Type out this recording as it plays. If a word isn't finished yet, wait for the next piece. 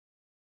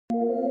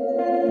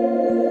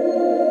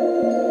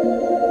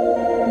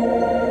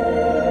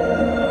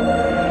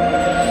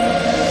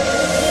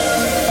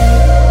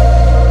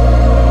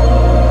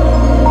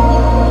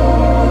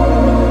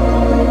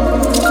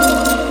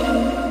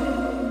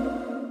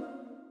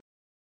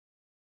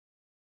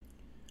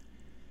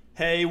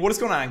Hey, what is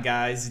going on,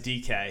 guys?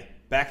 DK.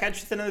 Back at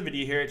you with another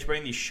video here to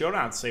bring the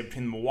showdown slate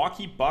between the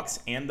Milwaukee Bucks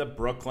and the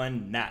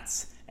Brooklyn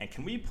Nets. And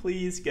can we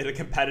please get a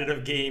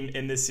competitive game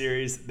in this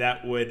series?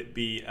 That would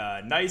be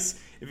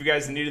nice. If you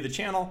guys are new to the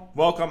channel,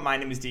 welcome. My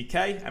name is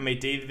DK. I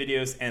make daily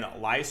videos and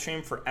live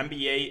stream for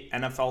NBA,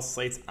 NFL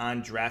slates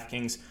on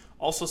Draftkings.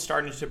 Also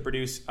starting to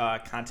produce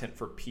content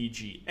for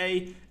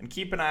PGA. And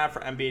keep an eye out for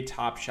NBA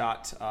Top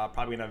Shot.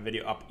 Probably going to have a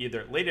video up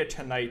either later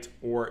tonight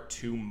or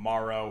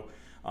tomorrow.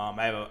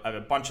 I have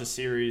a bunch of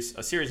series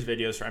of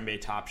videos for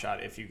NBA Top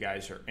Shot if you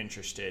guys are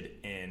interested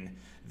in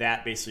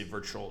that, basically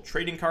virtual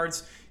trading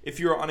cards. If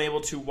you're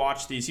unable to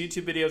watch these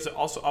YouTube videos, they're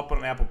also up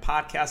on Apple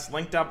Podcasts.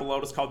 Link down below.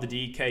 It's called the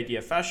DK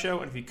DFS Show.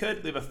 And if you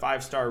could, leave a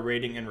 5-star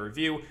rating and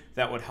review.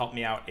 That would help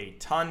me out a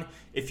ton.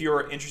 If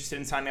you're interested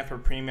in signing up for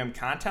premium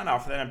content, I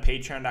offer that on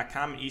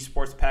patreon.com, an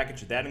esports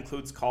package. That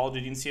includes Call of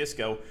Duty and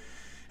CSGO,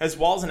 as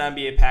well as an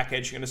NBA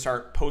package. I'm going to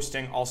start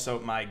posting also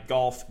my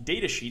golf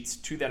data sheets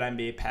to that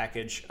NBA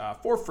package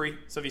for free.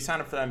 So if you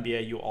sign up for the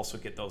NBA, you'll also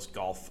get those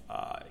golf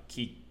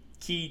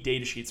key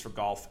data sheets for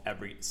golf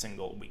every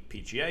single week,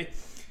 PGA.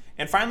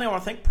 And finally, I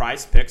want to thank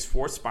Prize Picks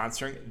for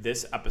sponsoring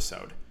this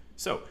episode.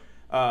 So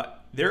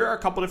there are a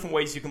couple different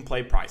ways you can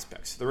play Prize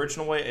Picks. The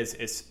original way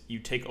is you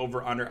take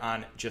over/under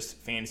on just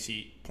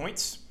fantasy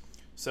points.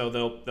 So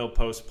they'll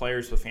post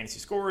players with fantasy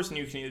scores, and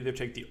you can either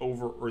take the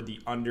over or the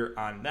under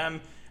on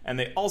them. And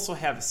they also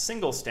have a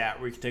single stat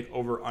where you can take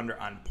over/under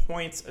on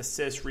points,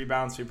 assists,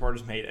 rebounds,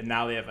 three-pointers made, and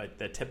now they have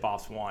the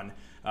tip-offs one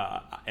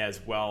as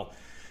well.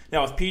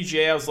 Now with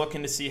PGA, I was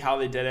looking to see how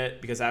they did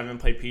it because I haven't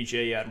played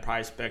PGA yet in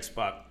Prize Picks,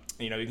 but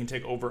you can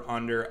take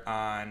over/under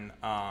on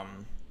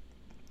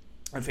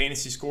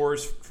fantasy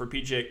scores for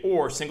PGA,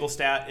 or single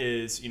stat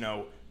is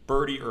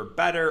birdie or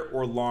better,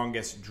 or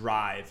longest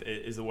drive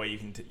is the way you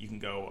can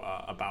go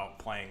about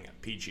playing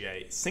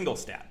PGA single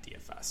stat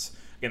DFS.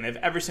 Again, they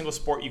have every single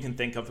sport you can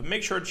think of, but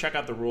make sure to check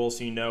out the rules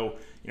so you know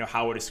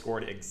how it is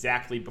scored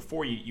exactly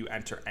before you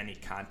enter any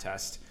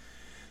contest.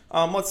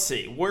 Let's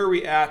see, where are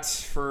we at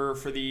for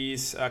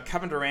these?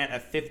 Kevin Durant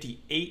at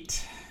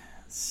 58.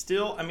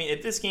 Still,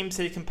 if this game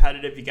stays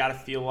competitive, you got to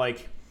feel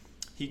like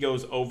he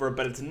goes over,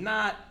 but it's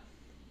not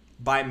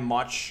by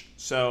much.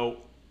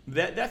 So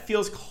that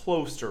feels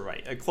close to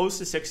right. Close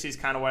to 60 is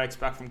kind of what I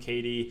expect from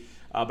KD.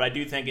 But I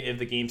do think if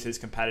the game stays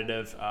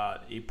competitive,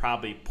 he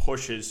probably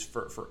pushes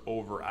for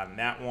over on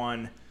that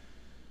one.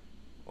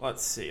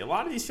 Let's see. A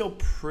lot of these feel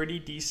pretty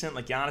decent.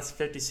 Like Giannis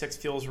 56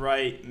 feels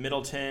right.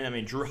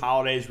 Middleton, Drew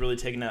Holiday is really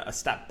taking a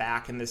step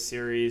back in this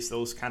series.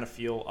 Those kind of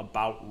feel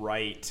about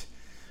right.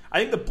 I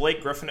think the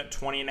Blake Griffin at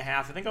 20.5,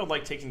 I think I would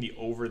like taking the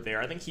over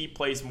there. I think he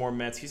plays more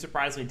minutes. He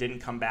surprisingly didn't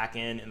come back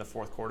in the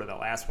fourth quarter of that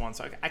last one.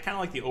 So I kind of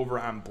like the over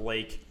on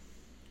Blake.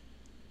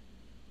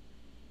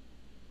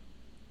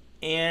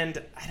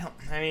 And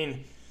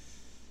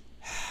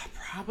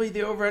probably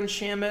the over on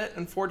Shamet,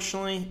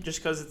 unfortunately, just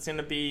because it's going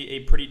to be a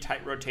pretty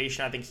tight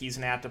rotation. I think he's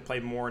going to have to play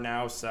more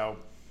now, so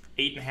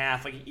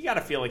 8.5. You got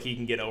to feel like he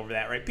can get over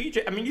that, right?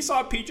 PJ, you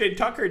saw what PJ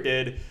Tucker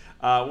did.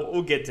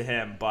 We'll get to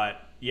him,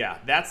 but yeah,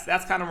 that's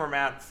kind of where I'm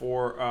at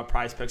for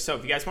Prize Picks. So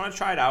if you guys want to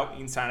try it out, you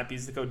can sign up.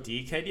 Use the code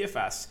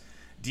DKDFS.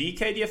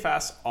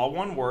 DKDFS, all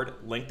one word,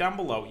 link down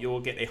below. You will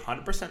get a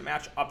 100%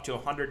 match up to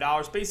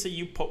 $100. Basically,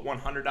 you put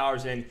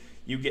 $100 in,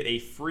 you get a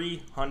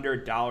free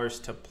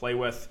 $100 to play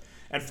with.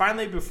 And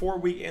finally, before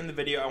we end the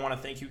video, I want to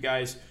thank you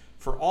guys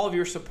for all of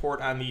your support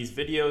on these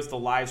videos, the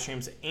live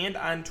streams, and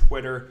on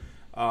Twitter.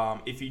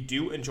 If you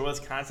do enjoy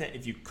this content,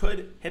 if you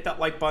could, hit that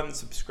like button,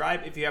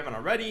 subscribe if you haven't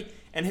already,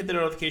 and hit the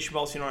notification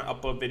bell so you don't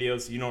upload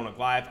videos you don't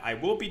live. I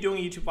will be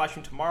doing a YouTube live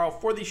stream tomorrow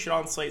for the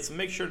Showdown slate, so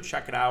make sure to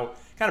check it out,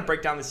 kind of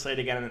break down the slate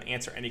again, and then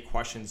answer any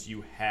questions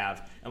you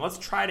have. And let's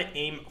try to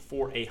aim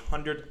for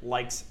 100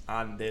 likes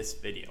on this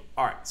video.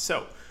 All right,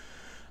 so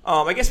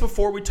I guess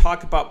before we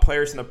talk about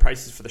players and the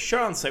prices for the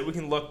Showdown slate, we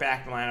can look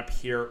back and line up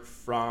here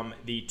from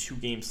the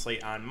 2-game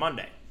slate on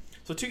Monday.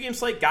 So 2-game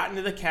slate, got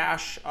into the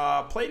cash,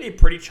 played a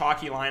pretty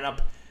chalky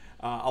lineup.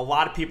 A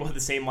lot of people had the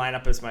same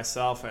lineup as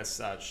myself, as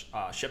such.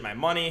 Ship My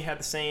Money had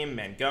the same,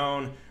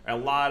 Mangone. A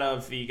lot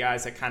of the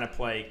guys that kind of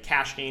play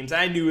cash games.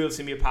 I knew it was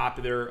going to be a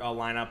popular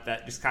lineup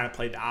that just kind of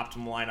played the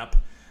optimal lineup.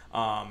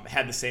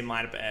 Had the same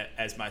lineup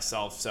as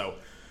myself. So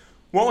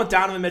one with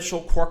Donovan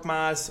Mitchell,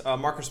 Korkmaz,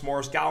 Marcus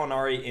Morris,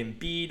 Gallinari,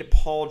 Embiid,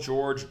 Paul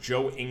George,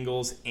 Joe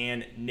Ingles,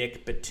 and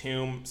Nick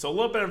Batum. So a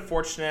little bit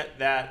unfortunate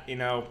that,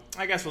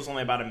 I guess it was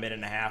only about a minute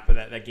and a half, but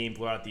that game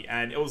blew out at the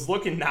end. It was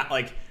looking not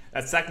like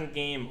that second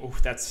game,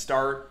 that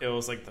start, it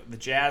was like the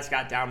Jazz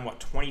got down,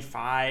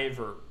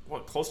 25 or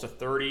close to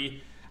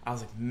 30. I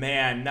was like,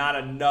 man, not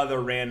another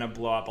random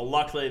blow up. But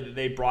luckily,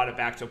 they brought it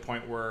back to a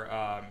point where,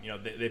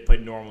 they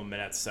played normal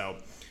minutes. So,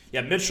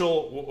 yeah,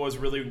 Mitchell was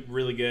really,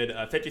 really good.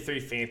 53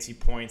 fantasy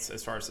points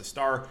as far as the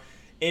star.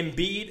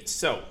 Embiid,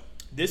 so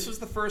this was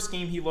the first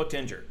game he looked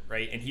injured,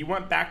 right? And he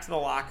went back to the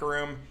locker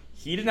room.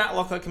 He did not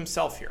look like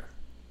himself here.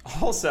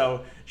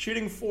 Also,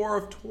 shooting 4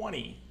 of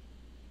 20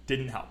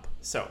 didn't help.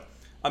 So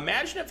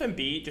imagine if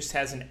Embiid just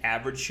has an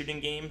average shooting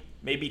game,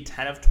 maybe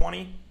 10 of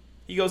 20.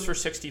 He goes for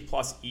 60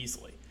 plus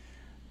easily.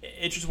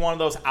 it's just one of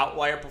those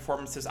outlier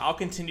performances. I'll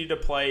continue to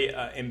play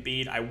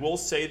Embiid. I will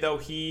say, though,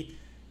 he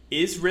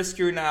is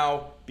riskier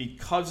now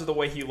because of the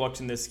way he looked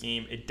in this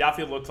game. It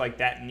definitely looked like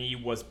that knee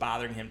was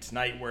bothering him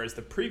tonight, whereas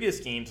the previous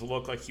games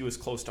looked like he was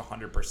close to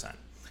 100%.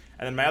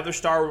 And then my other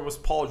star was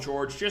Paul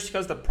George, just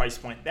because the price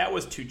point, that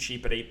was too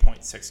cheap at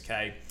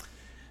 8.6K.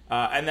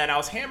 And then I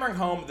was hammering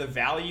home the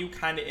value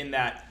kind of in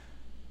that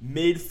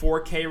mid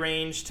 4K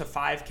range to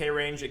 5K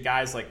range at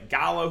guys like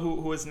Gallo,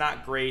 who is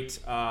not great,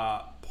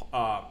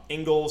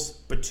 Ingles,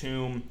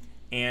 Batum,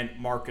 and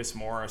Marcus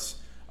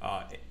Morris.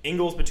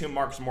 Ingles, Batum,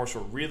 Marcus Morris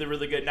were really,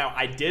 really good. Now,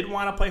 I did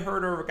want to play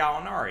Herter over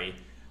Gallinari.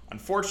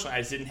 Unfortunately, I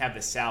just didn't have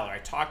the salary. I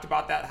talked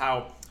about that,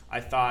 how I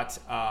thought,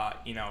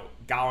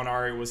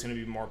 Gallinari was going to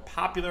be more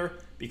popular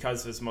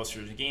because of his most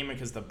recent game and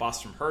because of the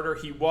bust from Herter.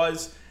 He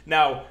was.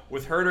 Now,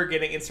 with Herter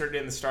getting inserted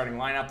in the starting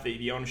lineup,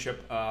 the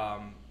ownership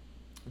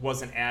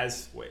wasn't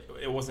as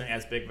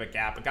big of a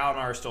gap. But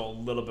Gallinari is still a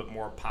little bit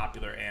more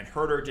popular, and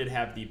Herter did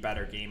have the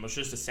better game. It was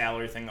just a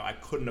salary thing. I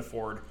couldn't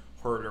afford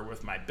Herter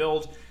with my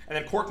build. And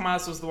then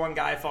Korkmaz was the one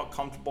guy I felt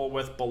comfortable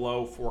with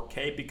below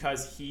 4K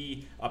because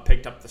he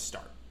picked up the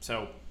start.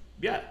 So,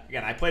 yeah,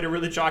 again, I played a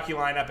really chalky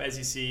lineup. As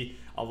you see,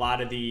 a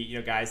lot of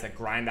the guys that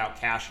grind out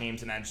cash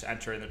games and then just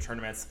enter in the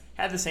tournaments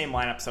had the same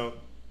lineup. So I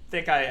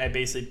think I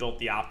basically built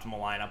the optimal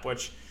lineup,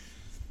 which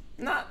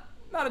not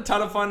a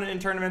ton of fun in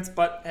tournaments,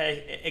 but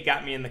hey, it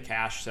got me in the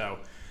cash. So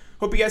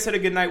hope you guys had a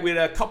good night. We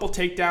had a couple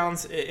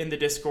takedowns in the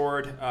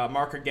Discord.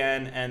 Mark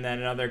again, and then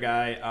another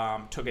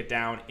guy took it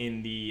down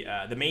in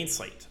the main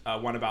slate.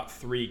 Won about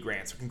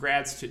 $3,000. So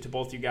congrats to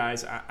both you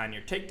guys on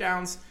your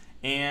takedowns.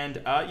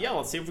 And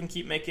let's see if we can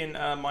keep making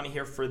money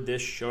here for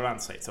this showdown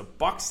slate. So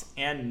Bucks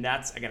and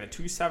Nets. I got a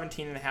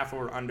 217.5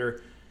 over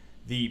under.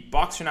 The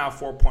Bucks are now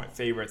 4-point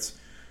favorites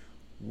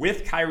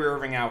with Kyrie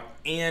Irving out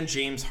and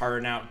James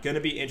Harden out. Going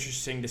to be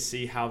interesting to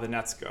see how the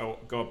Nets go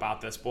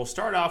about this. We'll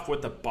start off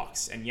with the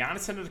Bucks. And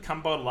Giannis ended to come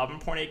about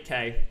 11.8K.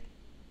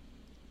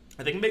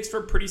 I think it makes for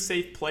a pretty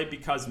safe play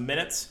because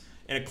minutes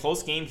in a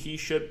close game, he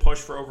should push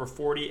for over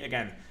 40.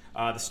 Again,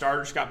 the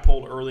starters got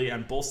pulled early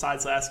on both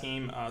sides last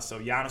game. So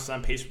Giannis is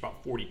on pace for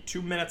about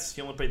 42 minutes.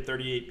 He only played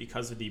 38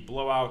 because of the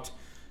blowout.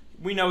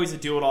 We know he's a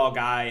do-it-all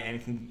guy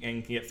and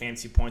can get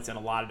fancy points in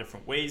a lot of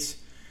different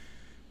ways.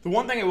 The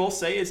one thing I will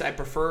say is I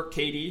prefer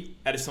KD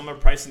at a similar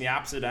price in the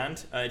opposite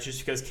end,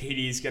 just because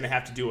KD is going to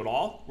have to do it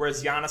all,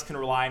 whereas Giannis can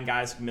rely on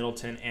guys like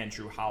Middleton and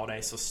Drew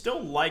Holiday. So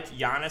still like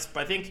Giannis,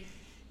 but I think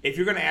if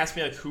you're going to ask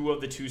me like who of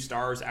the two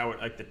stars I would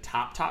like the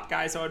top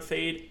guys I would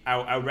fade,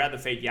 I would rather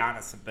fade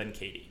Giannis than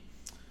KD.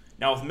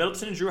 Now with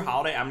Middleton and Drew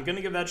Holiday, I'm going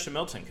to give that to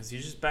Middleton because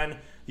he's just been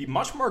the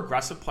much more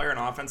aggressive player in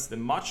offense, the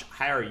much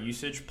higher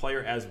usage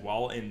player as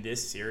well in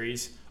this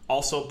series.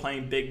 Also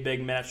playing big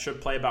minutes,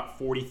 should play about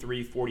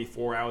 43,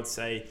 44, I would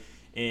say,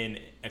 in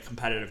a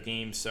competitive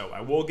game. So I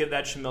will give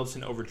that to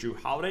Middleton over Drew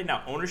Holiday.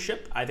 Now,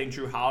 ownership, I think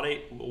Drew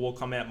Holiday will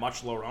come in at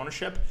much lower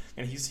ownership.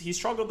 And he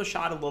struggled the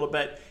shot a little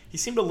bit. He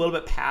seemed a little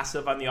bit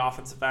passive on the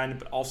offensive end,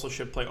 but also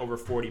should play over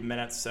 40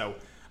 minutes. So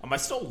I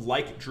still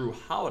like Drew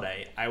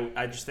Holiday.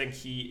 I just think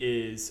he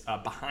is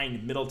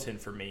behind Middleton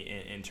for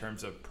me in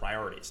terms of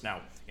priorities.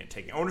 Now,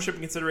 taking ownership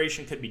in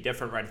consideration could be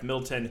different, right? If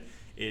Middleton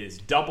is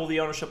double the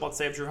ownership, let's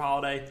say, of Drew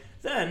Holiday,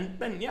 then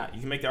yeah, you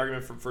can make the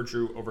argument for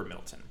Drew over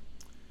Middleton.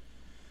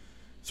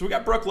 So we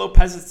got Brook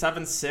Lopez at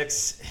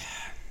 7.6.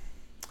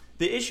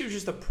 The issue is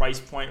just the price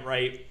point,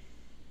 right?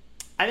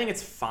 I think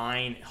it's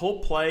fine. He'll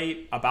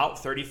play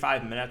about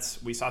 35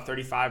 minutes. We saw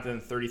 35 and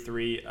then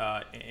 33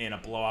 in a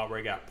blowout where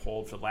he got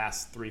pulled for the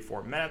last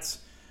 3-4 minutes.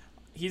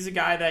 He's a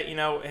guy that,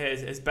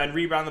 has been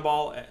rebounding the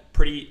ball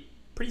pretty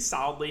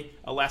solidly.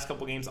 Last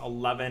couple games,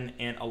 11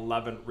 and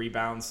 11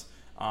 rebounds.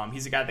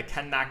 He's a guy that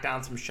can knock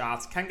down some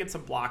shots, can get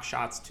some block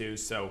shots too.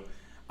 So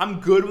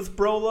I'm good with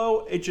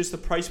Brolo. It's just the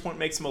price point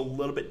makes him a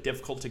little bit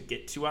difficult to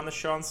get to on the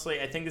show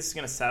slate. I think this is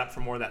going to set up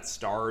for more of that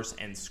stars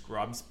and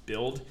scrubs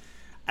build.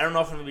 I don't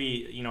know if I'm going to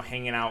be,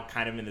 hanging out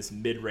kind of in this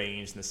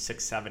mid-range, in the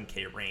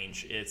 6-7K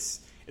range. It's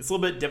a little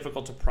bit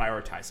difficult to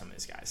prioritize some of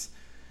these guys.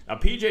 Now,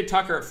 PJ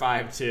Tucker at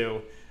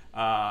 5.2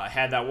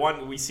 had that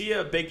one. We see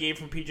a big game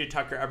from PJ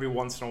Tucker every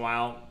once in a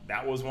while.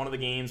 That was one of the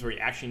games where he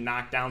actually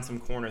knocked down some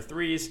corner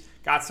threes,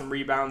 got some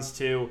rebounds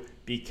too.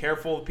 Be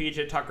careful of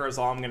PJ Tucker is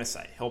all I'm going to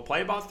say. He'll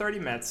play about 30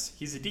 minutes.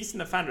 He's a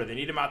decent defender. They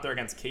need him out there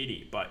against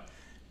KD, but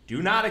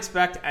do not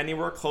expect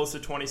anywhere close to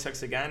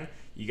 26 again.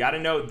 You got to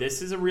know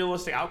this is a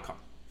realistic outcome.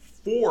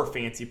 4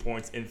 fancy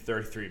points in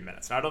 33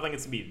 minutes. Now, I don't think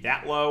it's going to be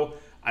that low.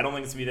 I don't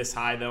think it's going to be this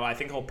high, though. I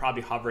think he'll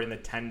probably hover in the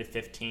 10 to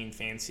 15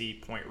 fancy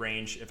point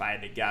range if I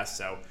had to guess.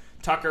 So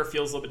Tucker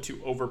feels a little bit too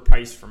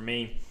overpriced for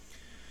me.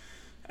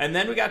 And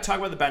then we got to talk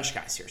about the bench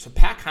guys here. So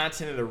Pat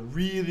Connaughton had a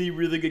really,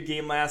 really good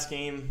game last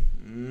game.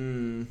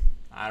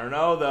 I don't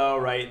know, though,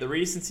 right? The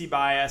recency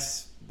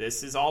bias.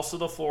 This is also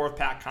the floor of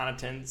Pat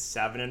Connaughton,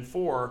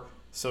 7-4.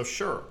 So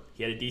sure,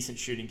 he had a decent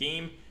shooting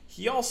game.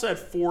 He also had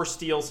 4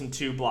 steals and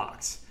 2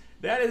 blocks.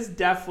 That is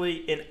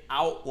definitely an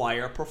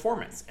outlier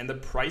performance. And the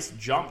price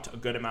jumped a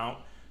good amount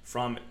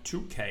from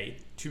 2K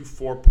to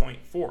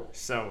 4.4.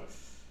 So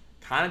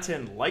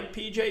Connaughton, like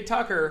PJ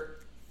Tucker,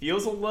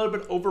 feels a little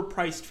bit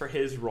overpriced for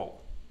his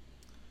role.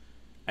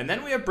 And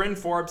then we have Bryn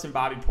Forbes and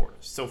Bobby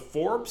Portis. So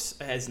Forbes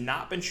has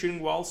not been shooting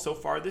well so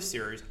far this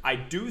series. I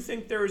do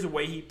think there is a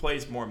way he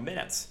plays more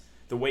minutes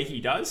the way he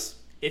does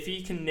if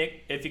he can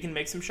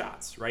make some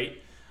shots,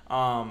 right?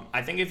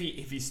 I think if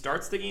he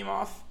starts the game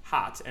off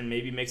hot and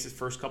maybe makes his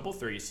first couple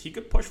threes, he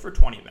could push for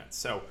 20 minutes.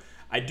 So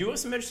I do have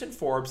some interest in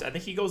Forbes. I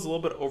think he goes a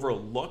little bit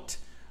overlooked,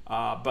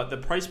 but the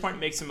price point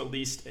makes him at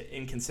least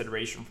in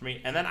consideration for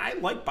me. And then I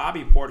like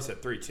Bobby Portis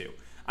at 3-2.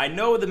 I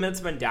know the minutes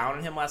have been down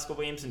in him last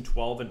couple games in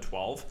 12 and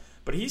 12,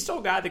 but he's still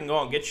a guy that can go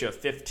and get you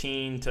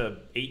 15 to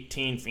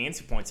 18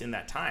 fancy points in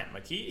that time.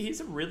 Like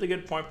he's a really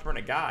good point per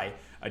minute guy,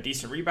 a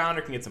decent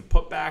rebounder, can get some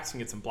putbacks, can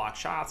get some block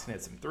shots, can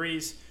hit some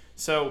threes.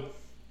 So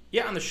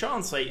yeah, on the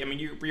Sean slate, I mean,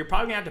 you're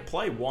probably going to have to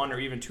play one or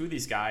even two of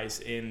these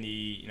guys in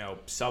the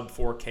sub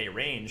 4K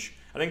range.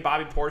 I think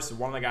Bobby Portis is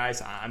one of the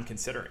guys I'm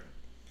considering.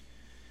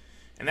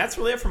 And that's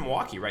really it for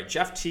Milwaukee, right?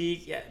 Jeff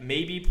Teague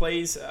maybe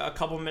plays a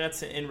couple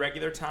minutes in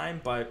regular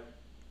time, but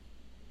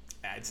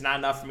it's not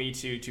enough for me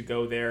to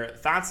go there.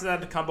 Thonson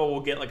Antetokounmpo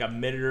will get like a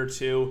minute or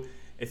two.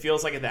 It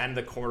feels like at the end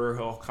of the quarter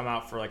he'll come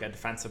out for like a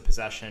defensive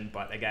possession,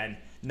 but again,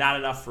 not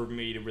enough for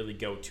me to really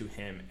go to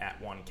him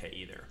at 1K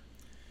either.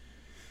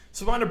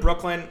 So on to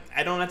Brooklyn.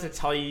 I don't have to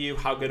tell you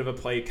how good of a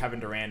play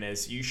Kevin Durant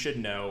is. You should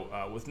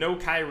know. With no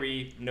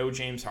Kyrie, no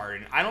James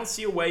Harden, I don't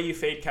see a way you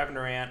fade Kevin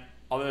Durant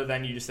other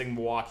than you just think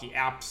Milwaukee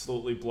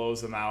absolutely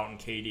blows them out and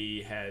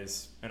KD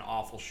has an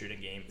awful shooting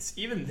game.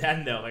 Even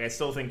then, though, I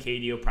still think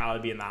KD will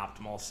probably be in the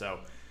optimal. So,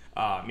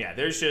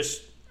 there's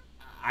just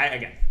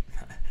I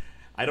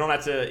don't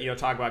have to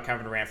talk about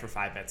Kevin Durant for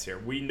 5 minutes here.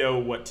 We know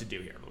what to do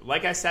here.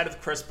 Like I said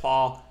with Chris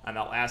Paul on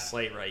that last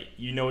slate, right?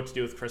 You know what to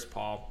do with Chris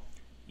Paul.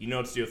 You know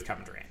what to do with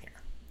Kevin Durant here.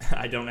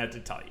 I don't have to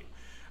tell you.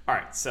 All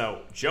right,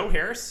 so Joe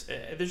Harris,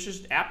 there's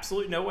just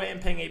absolutely no way I'm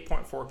paying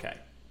 8.4K.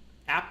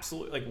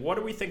 Absolutely. What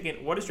are we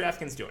thinking? What is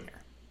DraftKings doing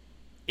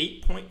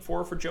here? 8.4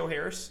 for Joe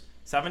Harris,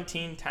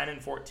 17, 10,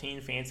 and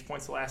 14 fantasy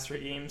points the last 3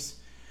 games.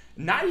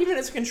 Not even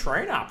as a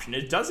contrarian option.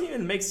 It doesn't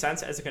even make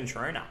sense as a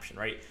contrarian option,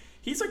 right?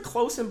 He's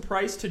close in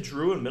price to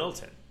Drew and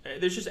Middleton.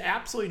 There's just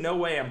absolutely no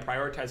way I'm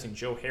prioritizing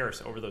Joe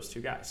Harris over those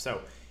two guys.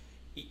 So,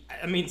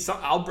 I mean,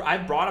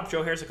 I've brought up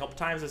Joe Harris a couple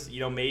times as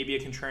maybe a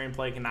contrarian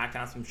play, can knock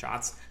down some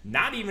shots.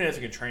 Not even as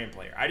a contrarian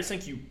player. I just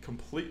think you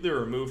completely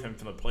remove him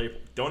from the play.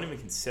 Don't even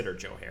consider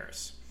Joe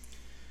Harris.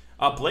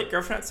 Blake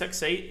Griffin at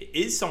 6'8"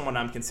 is someone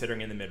I'm considering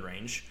in the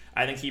mid-range.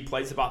 I think he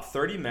plays about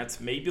 30 minutes,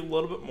 maybe a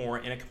little bit more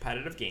in a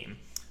competitive game.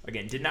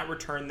 Again, did not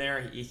return there.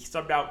 He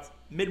subbed out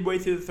midway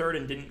through the third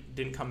and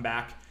didn't come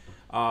back.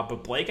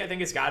 But Blake, I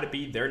think, has got to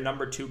be their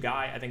number 2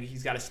 guy. I think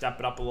he's got to step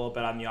it up a little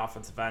bit on the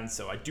offensive end.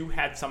 So I do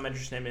have some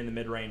interest in him in the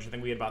mid-range. I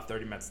think we had about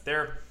 30 minutes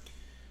there.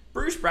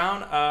 Bruce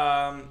Brown,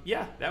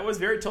 that was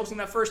very tilting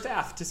that first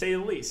half, to say the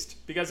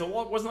least. Because it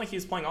wasn't like he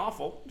was playing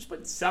awful. He just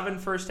played 7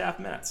 first-half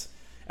minutes.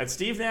 And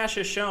Steve Nash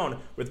has shown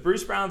with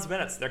Bruce Brown's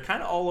minutes, they're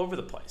kind of all over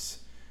the place.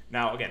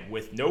 Now, again,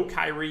 with no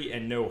Kyrie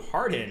and no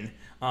Harden,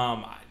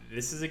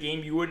 this is a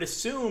game you would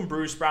assume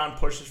Bruce Brown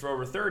pushes for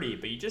over 30,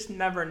 but you just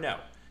never know.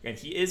 Again,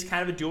 he is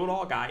kind of a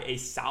do-it-all guy, a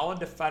solid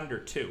defender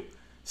too.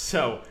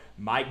 So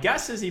my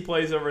guess is he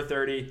plays over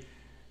 30.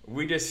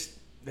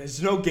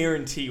 There's no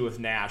guarantee with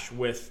Nash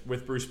with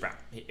Bruce Brown.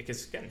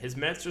 Because, again, his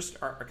minutes just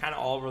are kind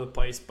of all over the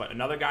place. But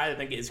another guy that I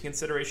think is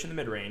consideration in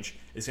the mid-range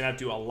is going to have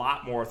to do a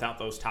lot more without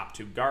those top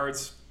 2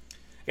 guards.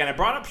 Again, I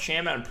brought up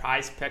Shamet on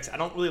Prize Picks. I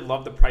don't really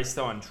love the price,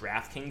 though, on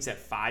DraftKings at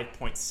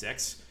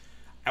 5.6.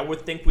 I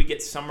would think we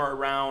get somewhere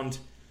around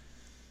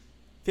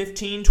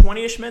 15,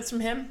 20-ish minutes from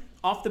him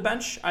off the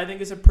bench, I think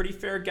is a pretty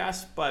fair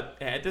guess. But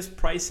at this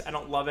price, I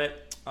don't love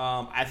it.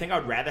 I think I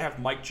would rather have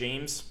Mike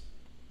James.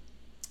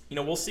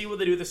 We'll see what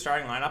they do with the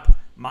starting lineup.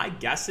 My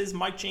guess is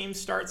Mike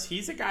James starts.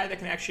 He's a guy that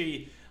can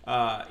actually,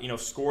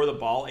 score the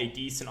ball, a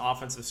decent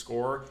offensive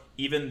scorer,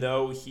 even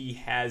though he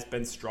has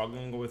been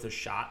struggling with a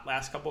shot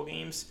last couple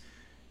games.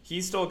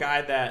 He's still a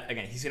guy that,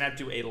 again, he's going to have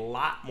to do a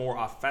lot more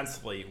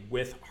offensively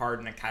with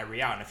Harden and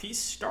Kyrie out. And if he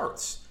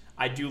starts,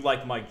 I do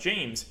like Mike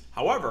James.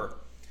 However,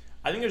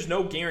 I think there's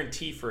no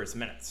guarantee for his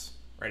minutes,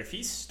 right? If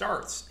he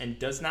starts and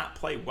does not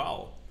play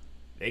well,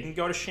 they can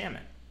go to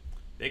Shamet.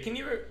 They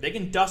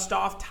can dust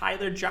off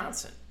Tyler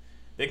Johnson.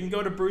 They can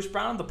go to Bruce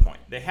Brown at the point.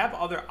 They have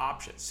other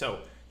options. So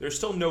there's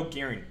still no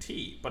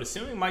guarantee. But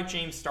assuming Mike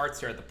James starts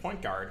there at the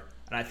point guard,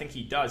 and I think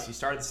he does, he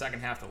started the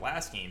second half of the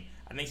last game,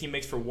 I think he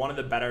makes for one of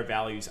the better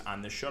values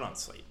on this showdown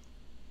slate.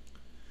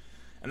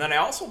 And then I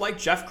also like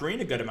Jeff Green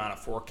a good amount at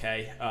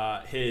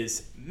 4K.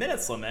 His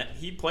minutes limit,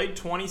 he played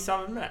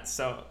 27 minutes.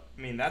 So,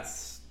 I mean,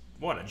 that's,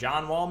 a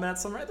John Wall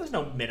minutes limit, right? There's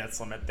no minutes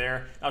limit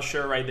there. Now,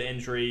 sure, right, the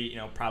injury,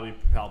 probably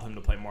propelled him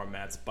to play more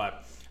minutes.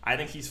 But I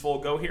think he's full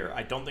go here.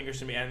 I don't think there's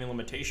going to be any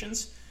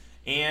limitations.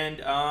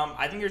 And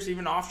I think there's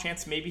even an off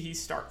chance maybe he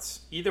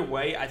starts. Either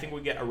way, I think we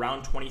get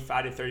around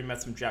 25 to 30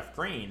 minutes from Jeff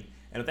Green.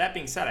 And with that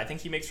being said, I think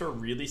he makes for a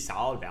really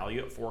solid value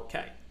at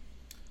 4K.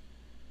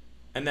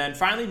 And then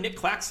finally, Nick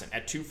Claxton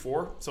at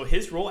 2.4. So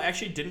his role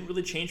actually didn't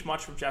really change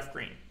much from Jeff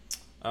Green.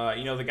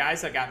 The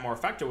guys that got more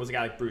effective was a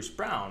guy like Bruce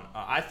Brown.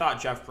 I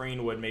thought Jeff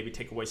Green would maybe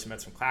take away some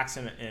minutes from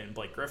Claxton and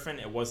Blake Griffin.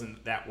 It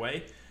wasn't that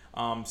way.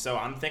 So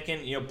I'm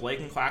thinking, Blake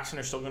and Claxton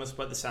are still going to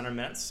split the center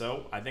minutes.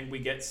 So I think we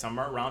get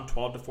somewhere around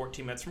 12 to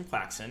 14 minutes from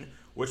Claxton,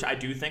 which I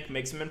do think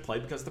makes him in play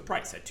because of the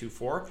price. At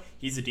 2.4,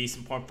 he's a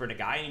decent point per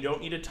guy, and you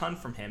don't need a ton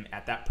from him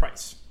at that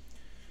price.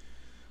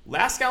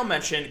 Last guy I'll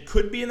mention,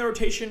 could be in the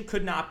rotation,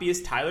 could not be,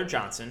 is Tyler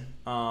Johnson.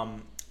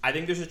 I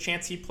think there's a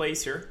chance he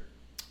plays here.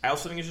 I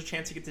also think there's a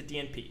chance he gets a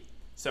DNP.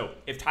 So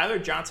if Tyler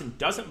Johnson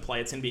doesn't play,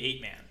 it's going to be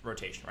 8-man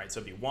rotation, right? So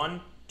it'd be 1,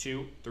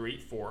 2, 3,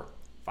 4,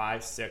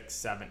 5, 6,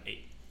 7,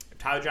 8. If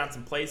Tyler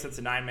Johnson plays, that's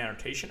a 9-man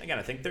rotation. Again,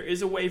 I think there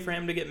is a way for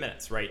him to get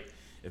minutes, right?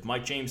 If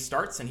Mike James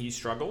starts and he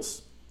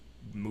struggles,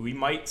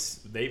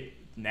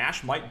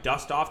 Nash might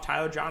dust off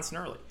Tyler Johnson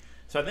early.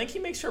 So I think he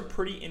makes for a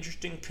pretty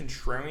interesting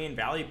contrarian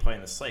value play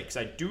in the slate because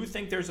I do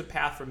think there's a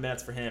path for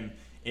minutes for him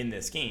in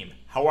this game.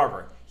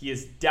 However, he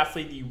is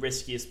definitely the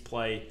riskiest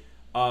play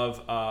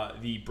of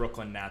the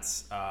Brooklyn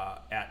Nets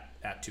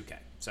at 2K.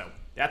 So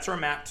that's where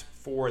I'm at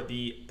for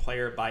the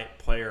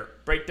player-by-player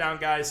breakdown,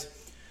 guys.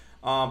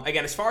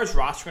 Again, as far as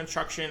roster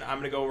construction, I'm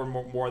going to go over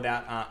more of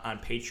that on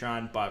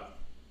Patreon, but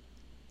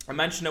I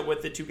mentioned it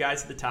with the two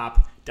guys at the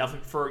top.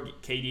 Definitely prefer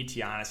KD to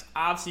Giannis.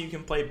 Obviously, you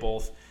can play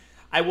both.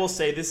 I will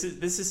say this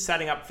is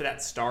setting up for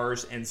that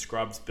stars and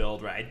scrubs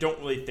build, right? I don't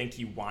really think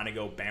you want to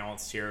go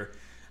balanced here.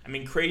 I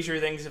mean, crazier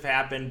things have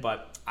happened,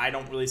 but I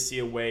don't really see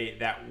a way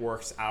that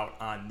works out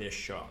on this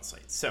showdown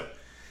slate. So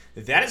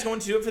that is going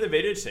to do it for the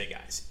video today,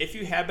 guys. If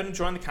you have been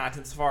enjoying the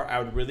content so far, I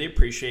would really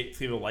appreciate if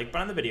you leave a like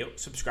button on the video,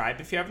 subscribe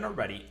if you haven't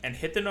already, and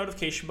hit the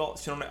notification bell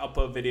so you don't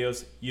upload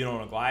videos you don't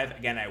want live.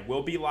 Again, I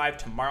will be live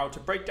tomorrow to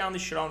break down the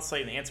showdown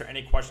slate and answer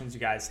any questions you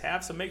guys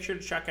have, so make sure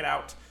to check it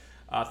out.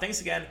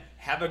 Thanks again.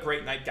 Have a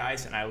great night,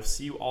 guys, and I will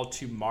see you all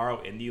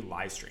tomorrow in the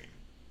live stream.